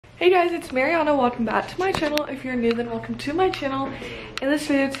Hey guys, it's Mariana. Welcome back to my channel. If you're new, then welcome to my channel. In this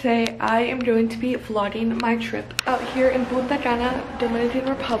video today, I am going to be vlogging my trip out here in Punta, Cana, Dominican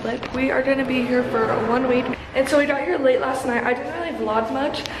Republic. We are going to be here for 1 week. And so we got here late last night. I didn't really vlog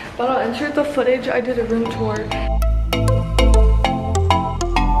much, but I'll insert the footage. I did a room tour.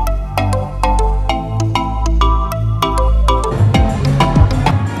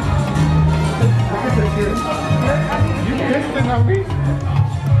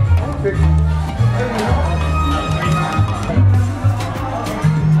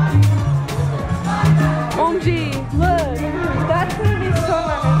 OMG, look, that's gonna be so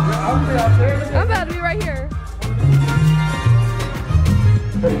nice. I'm about to be right here.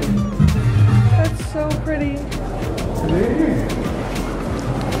 That's so pretty.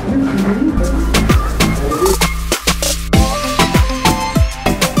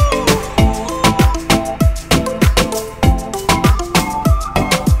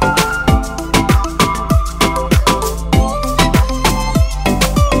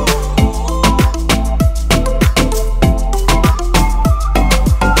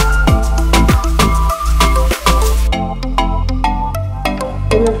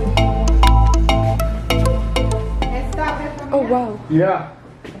 Oh wow. Yeah.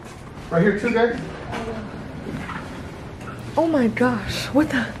 Right here too, guys. Oh my gosh, what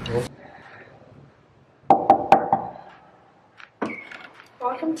the?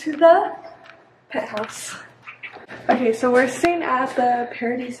 Welcome to the pet house. Okay, so we're staying at the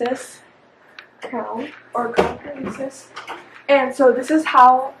Paradises Crown, or Crown Paradises. And so this is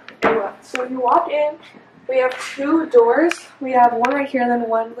how it looks. So you walk in, we have 2 doors. We have one right here and then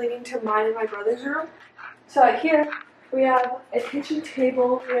one leading to mine and my brother's room. So right here, we have a kitchen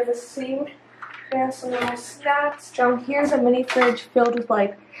table, we have a sink, we have some little snacks. Down here's a mini fridge filled with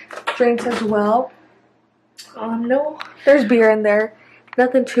like drinks as well. No, there's beer in there.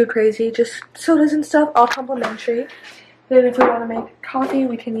 Nothing too crazy, just sodas and stuff, all complimentary. Then if we want to make coffee,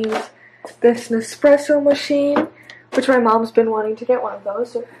 we can use this Nespresso machine, which my mom's been wanting to get one of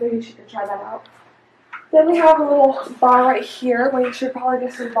those, so maybe she can try that out. Then we have a little bar right here where you should probably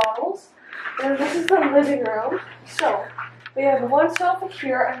get some bottles. And this is the living room. So we have one sofa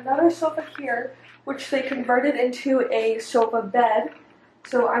here, another sofa here, which they converted into a sofa bed.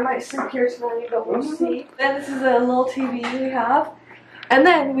 So I might sleep here tonight, but we'll see. Then this is a little TV we have. And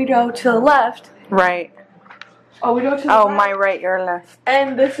then we go to the left. Right. Oh, we go to the Oh, left. my right, your left.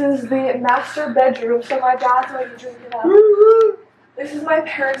 And this is the master bedroom. So my dad's going to drink it up. This is my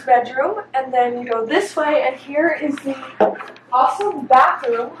parents' bedroom. And then you go this way, and here is the awesome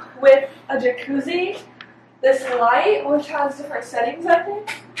bathroom with a jacuzzi, this light, which has different settings, I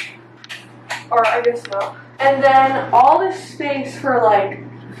think. Or I guess no. And then all this space for like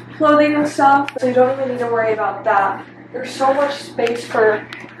clothing and stuff, so you don't even need to worry about that. There's so much space for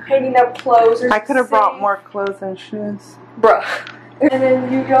hanging up clothes. I could have brought more clothes and shoes. Bruh. And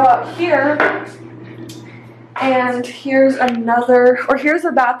then you go out here, and here's another, or here's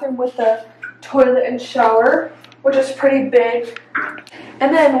a bathroom with the toilet and shower, which is pretty big.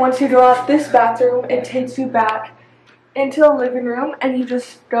 And then once you go out this bathroom, it takes you back into the living room, and you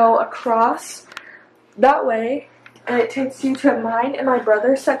just go across that way, and it takes you to mine and my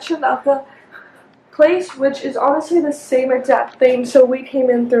brother's section of the place, which is honestly the same exact thing. So we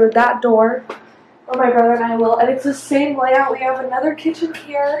came in through that door, or my brother and I will, and it's the same layout. We have another kitchen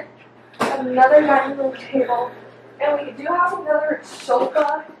here, another dining room table, and we do have another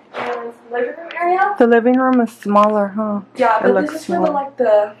sofa and living room area. The living room is smaller, huh? Yeah, but this is for smaller. like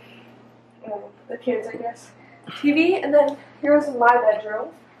the kids, I guess. TV, and then here's my bedroom.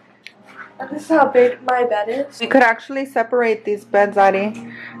 And this is how big my bed is. We could actually separate these beds,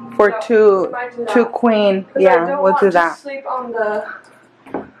 Addie, for No, two we might do that. queen. 'Cause I Yeah, don't we'll want do to that. sleep on the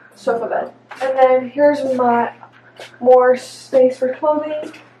sofa bed. And then here's my more space for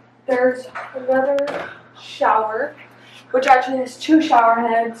clothing. There's another shower, which actually has 2 shower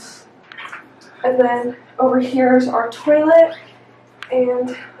heads. And then over here is our toilet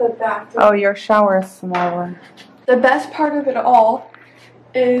and the bathroom. Oh, your shower is smaller. The best part of it all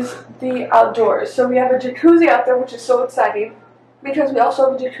is the outdoors. So we have a jacuzzi out there, which is so exciting because we also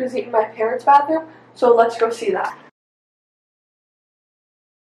have a jacuzzi in my parents' bathroom. So let's go see that.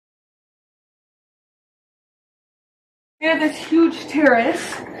 We have this huge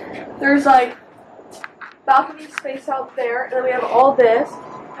terrace. There's like balcony space out there, and then we have all this.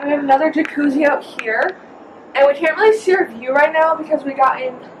 And we have another jacuzzi out here. And we can't really see our view right now because we got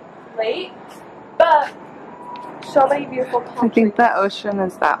in late, but so many beautiful palm I think trees. the ocean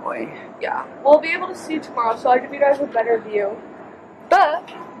is that way. Yeah, we'll be able to see tomorrow, so I'll give you guys a better view.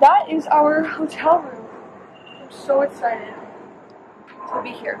 But that is our hotel room. I'm so excited. to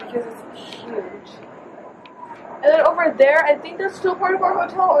be here because it's huge. And then over there, I think that's still part of our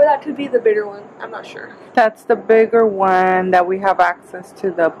hotel, or that could be the bigger one. I'm not sure. That's the bigger one that we have access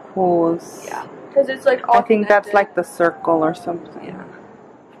to the pools. Yeah, because it's like all I think connected. that's like the circle or something. Yeah.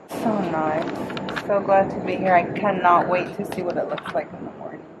 So nice. I'm so glad to be here. I cannot wait to see what it looks like in the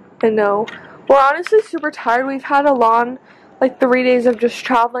morning. I know. We're honestly super tired. We've had a long, like 3 days of just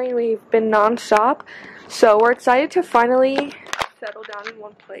traveling. We've been non-stop. So we're excited to finally settle down in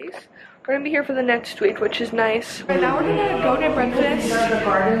one place. We're going to be here for the next week, which is nice. Right now we're going to go get breakfast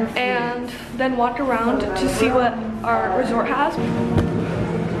and then walk around to see what our resort has.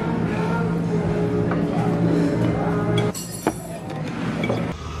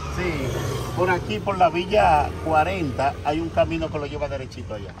 Sí, por aquí por la Villa 40 hay un camino que lo lleva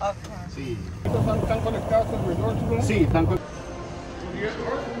derechito allá. Okay. Sí. ¿Están conectados con el resort, bro? Sí, están con...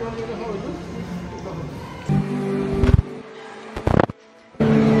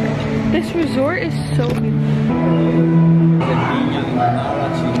 This resort is so beautiful.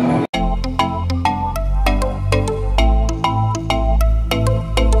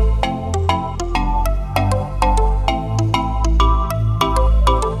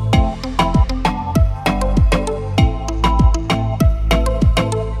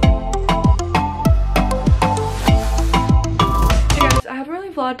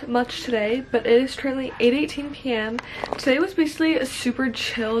 Much today, but it is currently 8:18 p.m. Today was basically a super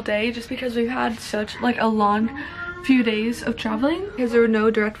chill day just because we've had such like a long few days of traveling because there were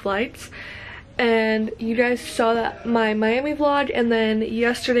no direct flights. And you guys saw that my Miami vlog, and then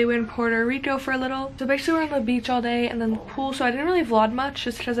yesterday we were in Puerto Rico for a little. So basically we're on the beach all day and then the pool, so I didn't really vlog much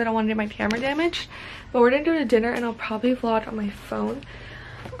just because I don't want to get my camera damaged. But we're gonna go to dinner and I'll probably vlog on my phone.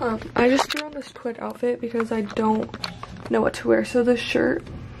 I just threw on this twid outfit because I don't know what to wear. So the shirt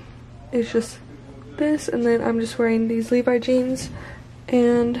is just this, and then I'm just wearing these Levi jeans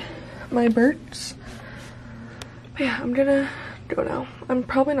and my Burt's. But yeah, I'm gonna go now. I'm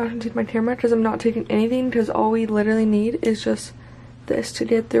probably not gonna take my camera because I'm not taking anything, because all we literally need is just this to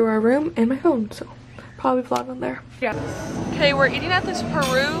get through our room and my phone, so probably vlog on there. Yeah. Okay, we're eating at this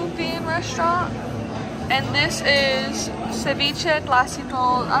Peruvian restaurant, and this is ceviche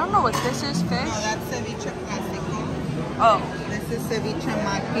clásico. I don't know what this is, fish? No, that's ceviche clásico. Oh. This is ceviche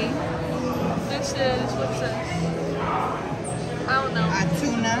maqui. This is, what's this? I don't know.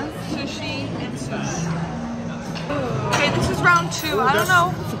 Tuna. Sushi and sushi. Okay, this is round 2. I don't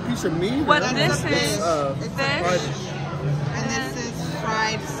know It's a piece of meat. what That's this a is. Fish. And this is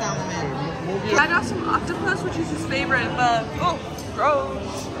fried salmon. I got some octopus, which is his favorite, but oh,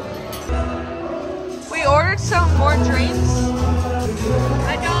 gross. We ordered some more drinks.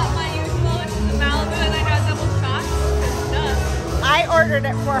 I got my usual, which is the Malibu, and I got double shots. I ordered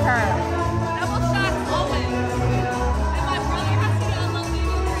it for her. Double shots always. And my brother has to get a little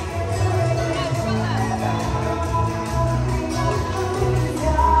medium drink. Yeah, show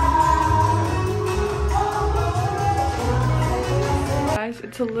that. Guys,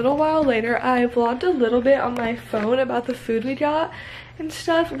 it's a little while later. I vlogged a little bit on my phone about the food we got and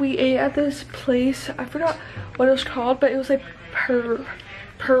stuff. We ate at this place. I forgot what it was called, but it was like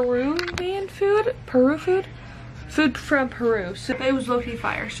Peruvian food? Peru food? Food from Peru. So it was low-key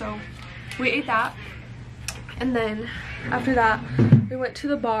fire, so we ate that. And then after that, we went to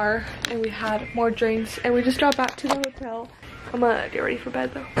the bar and we had more drinks, and we just got back to the hotel. I'm gonna get ready for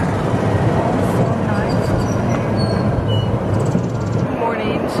bed though. Good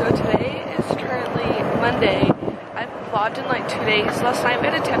morning. So today is currently Monday. I haven't vlogged in like 2 days. Last night we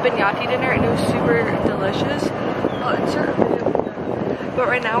had a teppanyaki dinner and it was super delicious. I'll insert a video of that. But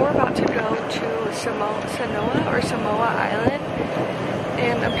right now we're about to go to Samoa Island,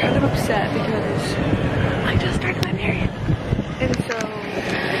 and I'm kind of upset because I just started my period. And so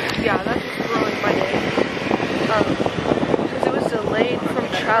yeah, that's just ruined my day. Because it was delayed from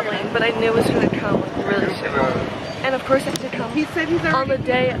traveling, but I knew it was gonna come really soon. And of course it had to come on the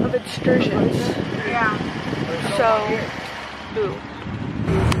day of excursions. Yeah. So, ooh.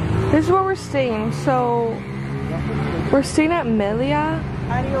 This is where we're staying. So, we're staying at Melia,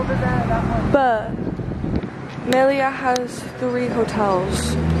 but Melia has 3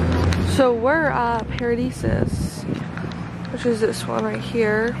 hotels. So we're at Paradisus, which is this one right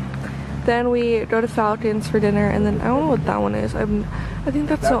here. Then we go to Falcons for dinner, and then I don't know what that one is. I think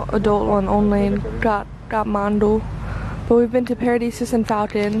that's the adult one only. Got Mando. But we've been to Paradisus and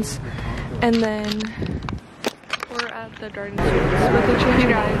Falcons, and then we're at the Garden Suites with the children. Hey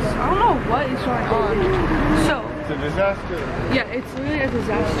guys, I don't know what is going on. So a disaster. Yeah, it's really a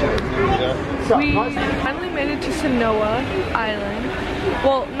disaster. We finally made it to Sanoa Island.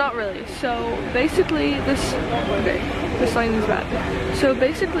 Well, not really. So basically this line is bad. So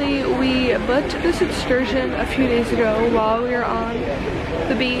basically we booked this excursion a few days ago while we were on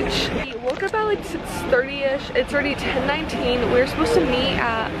the beach. We woke up at like 6:30ish. It's already 10:19. We were supposed to meet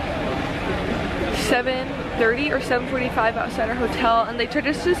at 7:30 or 7:45 outside our hotel, and they took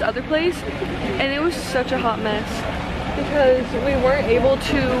us to this other place, and it was such a hot mess because we weren't able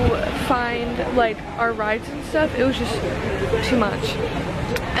to find like our rides and stuff. It was just too much.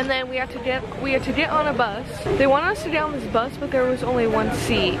 And then we had to get on a bus. They wanted us to get on this bus, but there was only one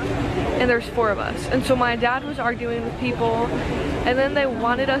seat, and there's 4 of us. And so my dad was arguing with people, and then they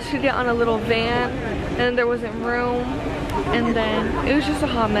wanted us to get on a little van, and then there wasn't room, and then it was just a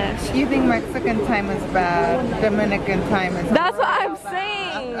hot mess. You think Mexican time is bad? Dominican time is That's what I'm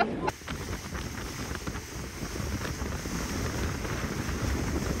saying.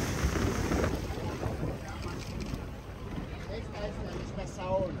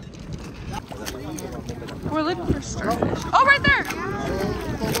 We're looking for starfish. Oh, right there!